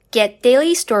Get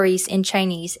daily stories in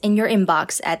Chinese in your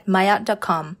inbox at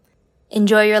maayot.com.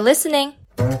 Enjoy your listening!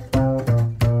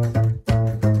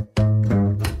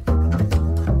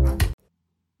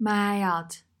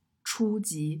 maayot 初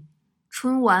级，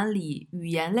春晚里语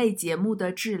言类节目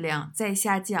的质量在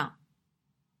下降。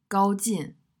高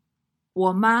进，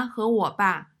我妈和我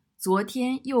爸昨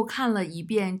天又看了一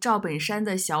遍赵本山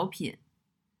的小品，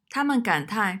他们感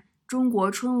叹中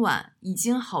国春晚已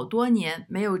经好多年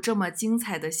没有这么精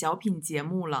彩的小品节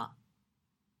目了。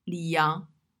李阳，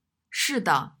是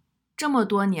的，这么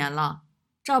多年了，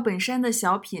赵本山的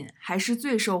小品还是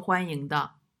最受欢迎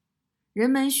的。人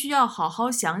们需要好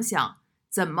好想想，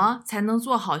怎么才能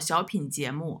做好小品节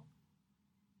目。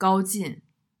高进，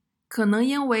可能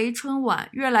因为春晚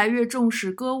越来越重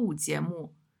视歌舞节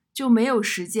目，就没有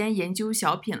时间研究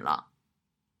小品了。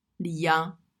李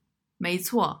阳，没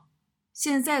错，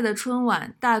现在的春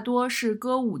晚大多是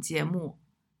歌舞节目，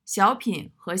小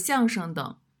品和相声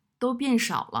等都变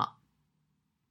少了。